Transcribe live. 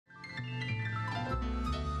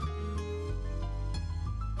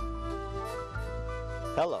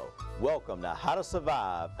Hello, welcome to How to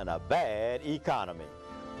Survive in a Bad Economy.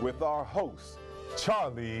 With our host,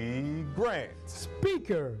 Jolley Grant.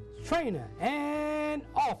 Speaker, trainer, and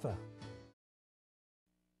author.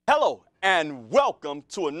 Hello, and welcome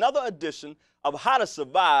to another edition of How to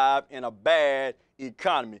Survive in a Bad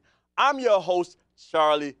Economy. I'm your host,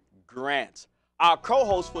 Jolley Grant. Our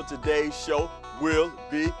co-host for today's show will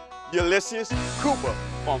be Ulysses Cooper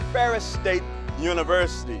from Ferris State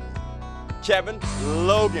University, Kevin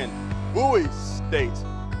Logan, Bowie State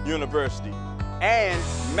University, and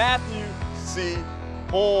Matthew C.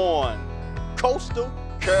 Horn, Coastal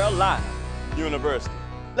Carolina University.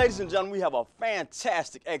 Ladies and gentlemen, we have a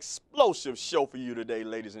fantastic, explosive show for you today,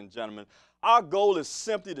 ladies and gentlemen. Our goal is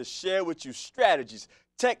simply to share with you strategies,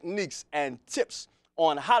 techniques, and tips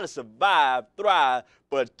on how to survive, thrive,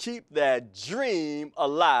 but keep that dream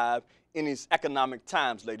alive in these economic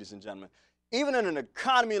times, ladies and gentlemen. Even in an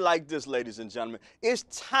economy like this, ladies and gentlemen, it's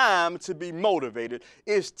time to be motivated,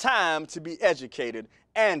 it's time to be educated,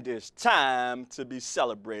 and it's time to be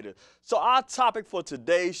celebrated. So our topic for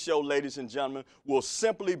today's show, ladies and gentlemen, will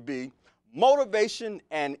simply be motivation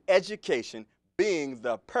and education being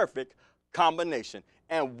the perfect combination.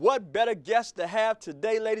 And what better guest to have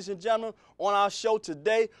today, ladies and gentlemen, on our show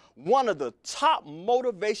today, one of the top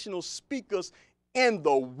motivational speakers in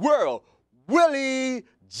the world, Willie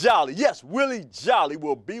Jolley. Yes, Willie Jolley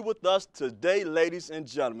will be with us today, ladies and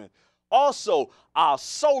gentlemen. Also, our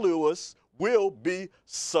soloist will be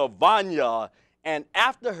Savannah. And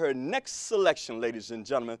after her next selection, ladies and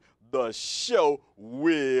gentlemen, the show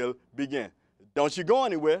will begin. Don't you go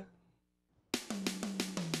anywhere.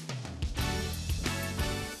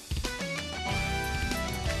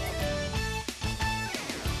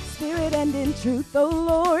 Spirit and in truth, O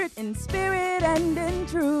Lord, in spirit and in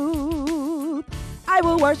truth. I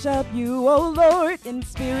will worship you, O Lord, in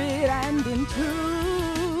spirit and in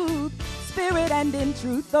truth. Spirit and in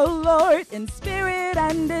truth, O Lord, in spirit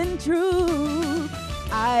and in truth.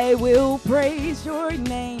 I will praise your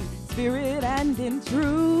name, spirit and in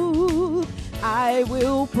truth. I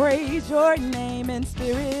will praise your name in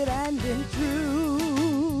spirit and in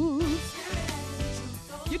truth.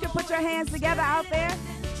 You can put your hands together out there.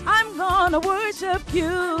 I'm gonna worship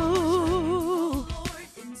you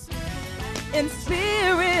in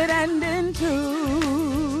spirit and in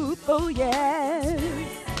truth. Oh yes,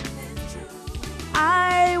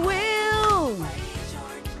 I will.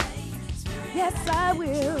 Yes, I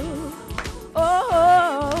will.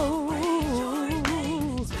 Oh,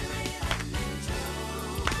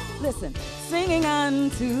 listen, singing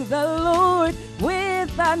unto the Lord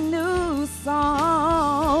with a new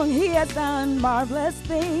song. He has done marvelous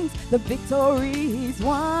things, the victory he's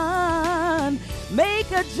won.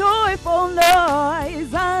 Make a joyful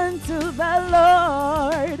noise unto the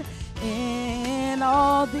Lord in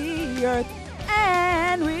all the earth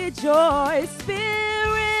and rejoice.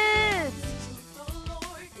 Spirits,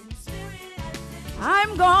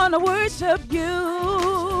 I'm gonna worship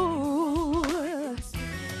you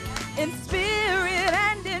in spirit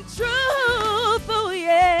and in truth. Oh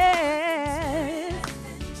yes,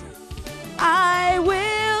 I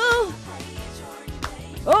will.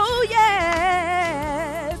 Oh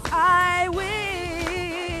yes, I will.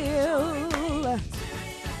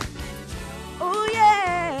 Oh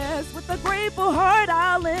yes, with a grateful heart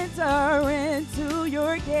I'll enter into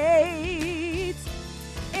your gates.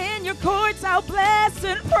 In your courts I'll bless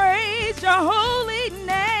and praise your holy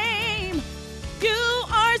name. You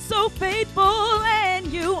are so faithful and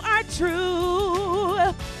you are true,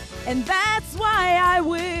 and that's why I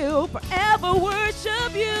will forever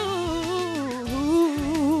worship you.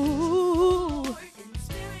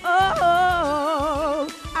 Oh,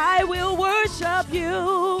 I will worship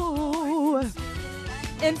you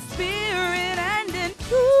in spirit and in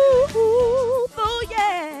truth. Oh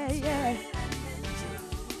yeah, yeah.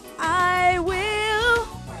 I will.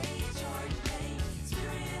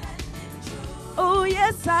 Oh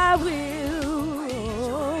yes, I will.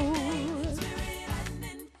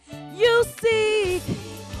 You seek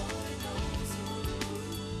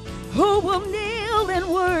who will kneel and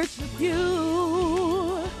worship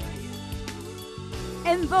you,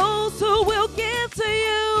 and those who will give to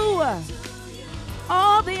you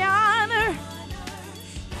all the honor.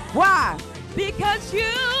 Why? Because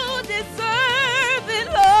you deserve it,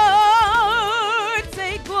 Lord.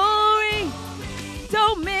 Take glory,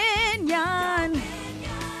 dominion,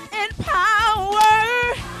 and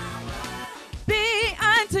power be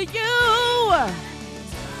unto you.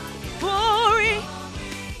 Glory,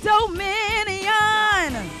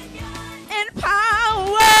 dominion, and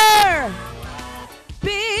power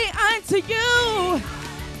be unto you.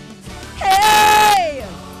 Hey!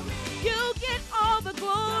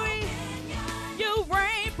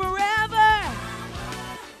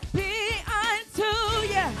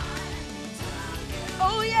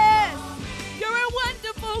 Oh, yes. You're a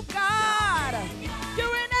wonderful God.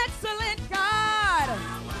 You're an excellent God.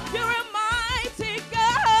 You're a mighty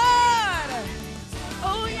God.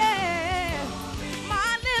 Oh, yeah.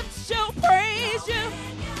 My lips shall praise you.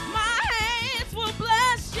 My hands will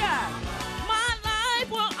bless you. My life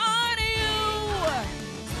will honor you.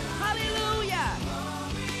 Hallelujah.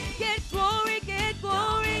 Get glory, get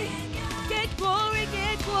glory. Get glory,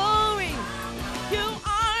 get glory. You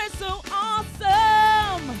are so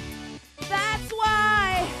awesome. That's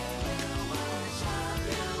why,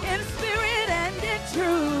 in spirit and in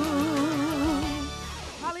truth.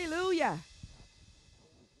 Hallelujah.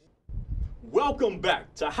 Welcome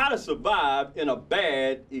back to How to Survive in a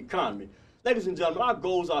Bad Economy. Ladies and gentlemen, our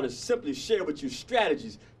goals are to simply share with you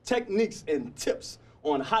strategies, techniques, and tips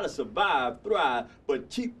on how to survive, thrive, but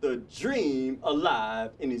keep the dream alive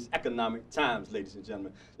in these economic times, ladies and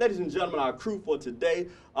gentlemen. Ladies and gentlemen, our crew for today,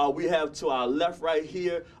 we have to our left right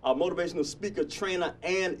here, our motivational speaker, trainer,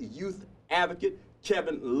 and youth advocate,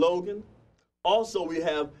 Kevin Logan. Also, we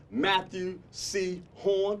have Matthew C.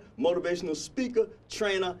 Horn, motivational speaker,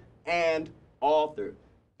 trainer, and author.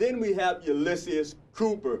 Then we have Ulysses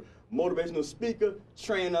Cooper, motivational speaker,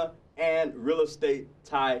 trainer, and real estate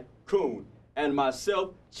tycoon. And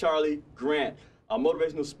myself, Charlie Grant, a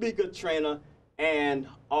motivational speaker, trainer, and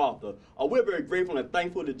author. We're very grateful and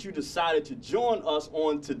thankful that you decided to join us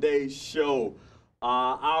on today's show.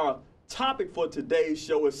 Our topic for today's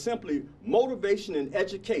show is simply motivation and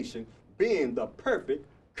education being the perfect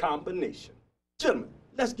combination. Gentlemen,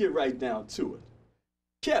 let's get right down to it.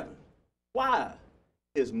 Kevin, why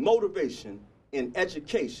is motivation and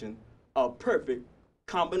education a perfect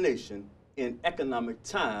combination in economic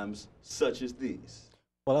times such as these?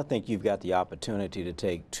 Well, I think you've got the opportunity to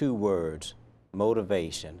take two words,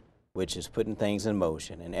 motivation, which is putting things in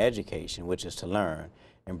motion, and education, which is to learn,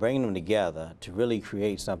 and bring them together to really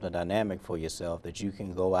create something dynamic for yourself that you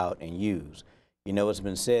can go out and use. You know, it's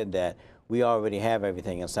been said that we already have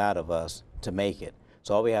everything inside of us to make it.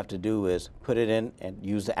 So all we have to do is put it in and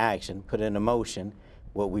use the action, put it into motion,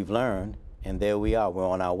 what we've learned, and there we are, we're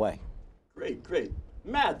on our way. Great, great.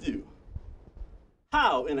 Matthew,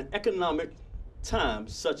 how in an economic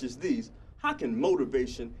times such as these, how can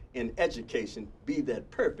motivation and education be that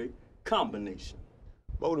perfect combination?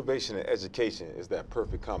 Motivation and education is that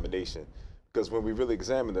perfect combination because when we really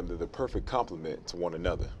examine them, they're the perfect complement to one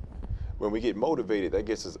another. When we get motivated, that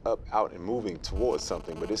gets us up, out, and moving towards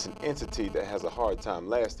something, but it's an entity that has a hard time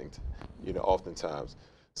lasting, oftentimes.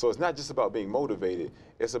 So it's not just about being motivated,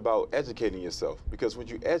 it's about educating yourself, because when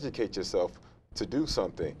you educate yourself to do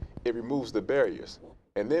something, it removes the barriers,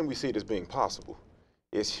 and then we see it as being possible.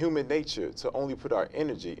 It's human nature to only put our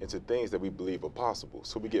energy into things that we believe are possible.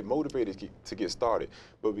 So we get motivated to get started,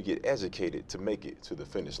 but we get educated to make it to the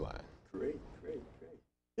finish line. Great, great, great.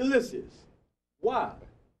 Ulysses, why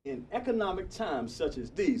in economic times such as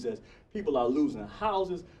these, as people are losing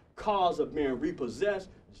houses, cars are being repossessed,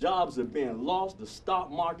 jobs are being lost, the stock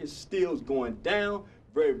market still is going down,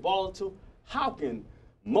 very volatile, how can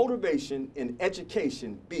motivation and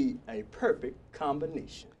education be a perfect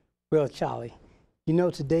combination? Well, Charlie, you know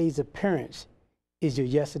today's appearance is your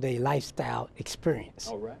yesterday lifestyle experience.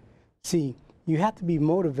 All right. See, you have to be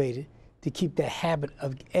motivated to keep that habit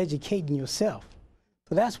of educating yourself.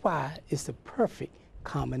 So that's why it's the perfect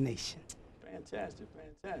combination. Fantastic,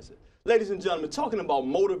 fantastic. Ladies and gentlemen, talking about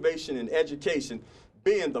motivation and education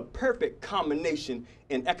being the perfect combination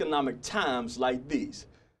in economic times like these.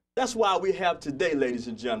 That's why we have today, ladies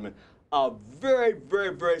and gentlemen, a very,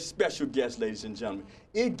 very, very special guest, ladies and gentlemen.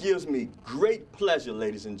 It gives me great pleasure,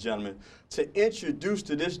 ladies and gentlemen, to introduce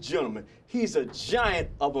to this gentleman. He's a giant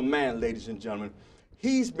of a man, ladies and gentlemen.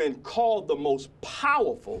 He's been called the most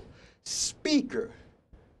powerful speaker,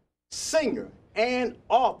 singer, and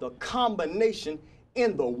author combination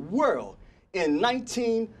in the world. In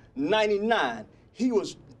 1999, he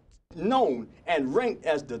was known and ranked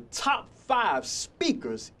as the top 5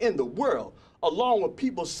 speakers in the world, along with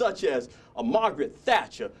people such as Margaret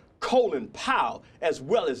Thatcher, Colin Powell, as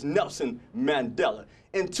well as Nelson Mandela.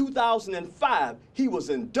 In 2005, he was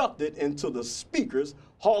inducted into the Speakers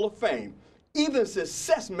Hall of Fame. Even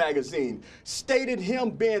Success magazine stated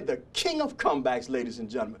him being the king of comebacks, ladies and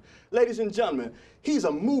gentlemen. Ladies and gentlemen, he's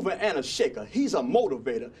a mover and a shaker. He's a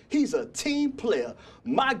motivator. He's a team player.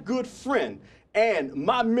 My good friend and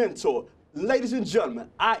my mentor. Ladies and gentlemen,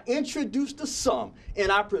 I introduce to some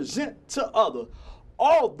and I present to others,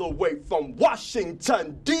 all the way from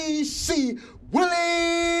Washington, D.C.,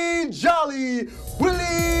 Willie Jolley.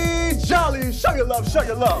 Willie Jolley. Show your love, show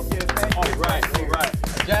your love. All right, all right.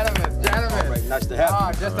 Gentlemen. All right, nice to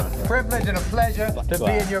have you. Just a privilege and a pleasure to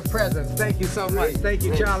be in your presence. Thank you so much. Thank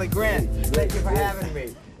you, Charlie Grant. Thank you for having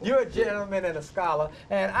me. You're a gentleman and a scholar,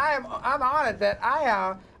 and I'm honored that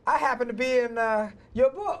I happen to be in your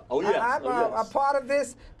book. Oh, yes. I'm a part of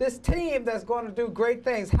this team that's going to do great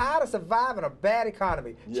things. How to survive in a bad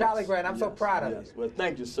economy. Yes. Charlie Grant, I'm so proud of you. Well,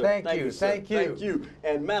 thank you, sir. Thank you. Thank you.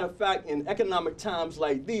 And matter of fact, in economic times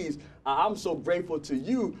like these, I'm so grateful to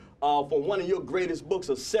you for one of your greatest books,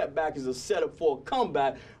 A Setback is a Setup for a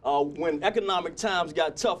Comeback. When economic times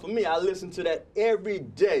got tough for me, I listened to that every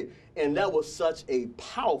day. And that was such a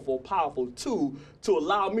powerful, powerful tool to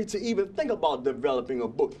allow me to even think about developing a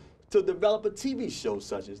book, to develop a TV show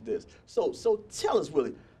such as this. So tell us,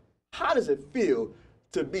 Willie, how does it feel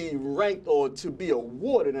to be ranked or to be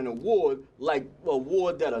awarded an award like an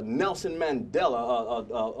award that a Nelson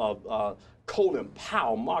Mandela, Colin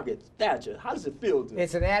Powell, Margaret Thatcher, how does it feel?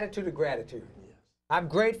 It's an attitude of gratitude. Yes. I'm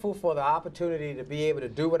grateful for the opportunity to be able to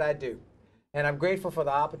do what I do. And I'm grateful for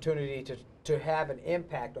the opportunity to have an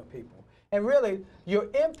impact on people. And really, your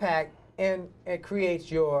impact it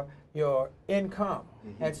creates your income.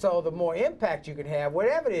 Mm-hmm. And so the more impact you can have,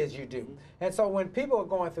 whatever it is you do. Mm-hmm. And so when people are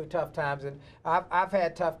going through tough times, and I've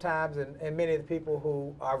had tough times, and many of the people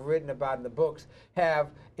who I've written about in the books have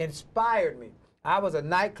inspired me. I was a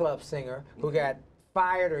nightclub singer who got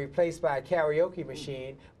fired or replaced by a karaoke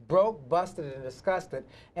machine, broke, busted, and disgusted,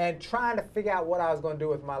 and trying to figure out what I was going to do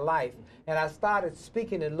with my life. And I started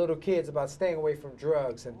speaking to little kids about staying away from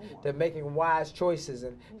drugs and to making wise choices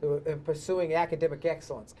and pursuing academic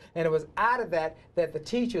excellence. And it was out of that the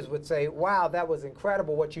teachers would say, wow, that was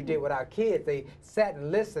incredible what you did with our kids. They sat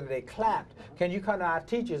and listened, they clapped. Can you come to our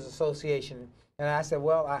Teachers Association? And I said,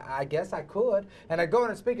 well, I guess I could. And I'd go in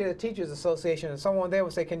and speak at the Teachers Association, and someone there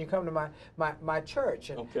would say, can you come to my church?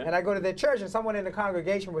 And I go to their church, and someone in the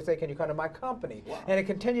congregation would say, can you come to my company? Wow. And it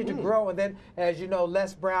continued to grow. And then, as you know,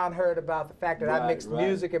 Les Brown heard about the fact that I mixed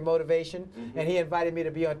music and motivation, and he invited me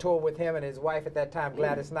to be on tour with him and his wife at that time,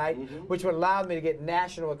 Gladys Knight, which would allow me to get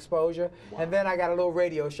national exposure. Wow. And then I got a little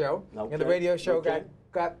radio show, and the radio show got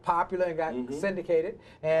popular and got syndicated,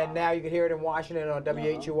 and now you can hear it in Washington on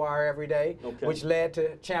WHUR every day, which led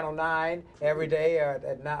to Channel 9 every day at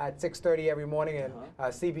 6:30 every morning and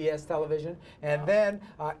CBS television, and then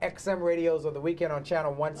XM radios on the weekend on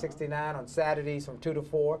Channel 169 on Saturdays from 2 to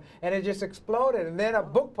 4, and it just exploded. And then a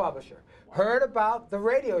book publisher heard about the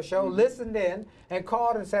radio show, listened in, and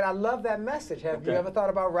called and said, I love that message. Have you ever thought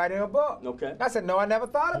about writing a book? I said, no, I never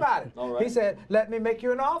thought about it. He said, let me make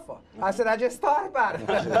you an offer. I said, I just thought about it.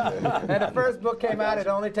 And the first book came out, It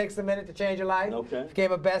Only Takes a Minute to Change Your Life.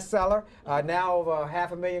 Became a bestseller, now over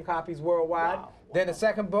 500,000 copies worldwide. Wow. Then the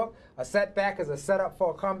second book, A Setback is a Setup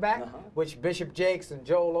for a Comeback, which Bishop Jakes and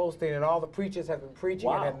Joel Osteen and all the preachers have been preaching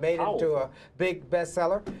and have made it into a big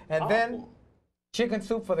bestseller. And then Chicken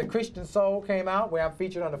Soup for the Christian Soul came out, where I'm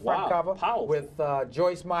featured on the front cover with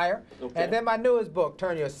Joyce Meyer. And then my newest book,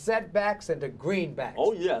 Turn Your Setbacks into Greenbacks.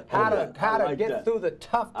 Oh, yeah. How to get through the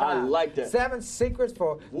tough times. I like that. 7 secrets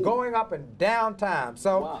for going up and down times.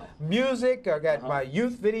 So music, I got my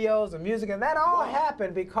youth videos and music, and that all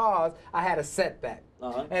happened because I had a setback.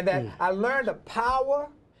 And that I learned the power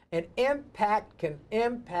and impact can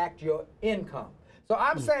impact your income. So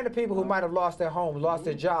I'm saying to people who might have lost their homes, lost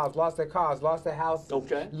their jobs, lost their cars, lost their houses,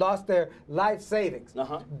 lost their life savings,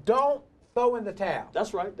 don't throw in the towel.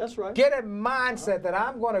 That's right, that's right. Get a mindset that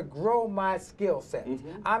I'm going to grow my skill set.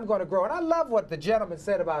 I'm going to grow. And I love what the gentleman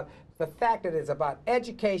said about the fact that it's about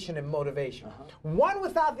education and motivation. One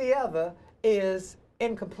without the other is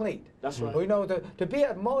incomplete. That's right. You know, to be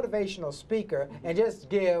a motivational speaker and just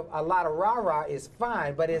give a lot of rah-rah is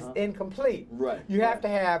fine, but it's incomplete. Right. You have to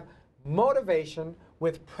have motivation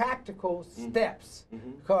with practical steps,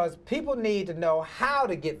 because people need to know how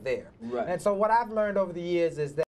to get there. And so what I've learned over the years is that